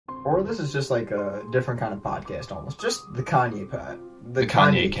Or this is just like a different kind of podcast almost. Just the Kanye part. The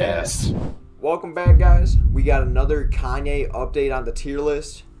Kanye cast. Welcome back, guys. We got another Kanye update on the tier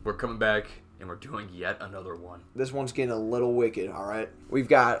list. We're coming back, and we're doing yet another one. This one's getting a little wicked, alright? We've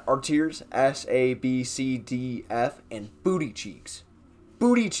got our tiers, S, A, B, C, D, F, and Booty Cheeks.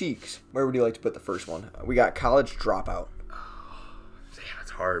 Booty Cheeks. Where would you like to put the first one? We got College Dropout. Damn, it's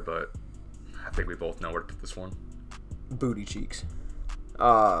hard, but I think we both know where to put this one. Booty Cheeks.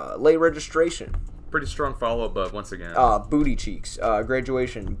 Late Registration. Pretty strong follow-up, but once again. Booty Cheeks.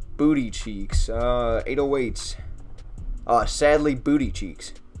 Graduation. Booty Cheeks. 808s. Sadly, Booty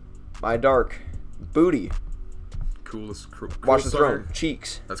Cheeks. My Dark. Booty. Cruel Watch the Summer. Throne.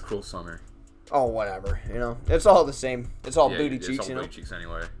 Cheeks. That's Cruel Summer. Oh, whatever. You know, it's all the same. It's all booty cheeks, it's all you know. booty cheeks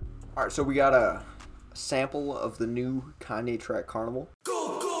anyway. All right, so we got a sample of the new Kanye track Carnival.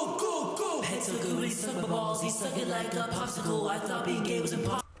 Go, go, go, go. Head so good when he suck my balls. He suck it like a popsicle. I thought being gay was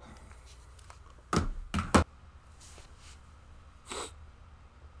impossible.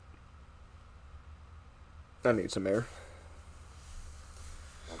 I need some air.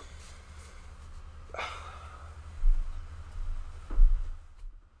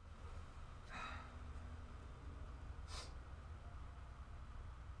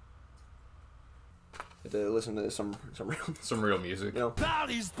 To listen to some real music. You know?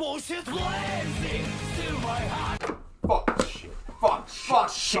 Body's bullshit blazing to my heart. Fuck shit. Fuck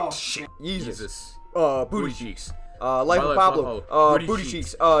shit. Jesus. Booty Cheeks. Life of Pablo. Booty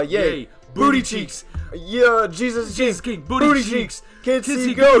Cheeks. Yay. Booty Cheeks. Yeah, Jesus King. Booty Cheeks. Can't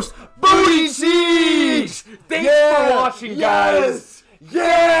see ghosts. Booty Cheeks. Thanks for watching, guys.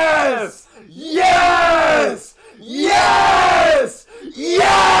 Yeah.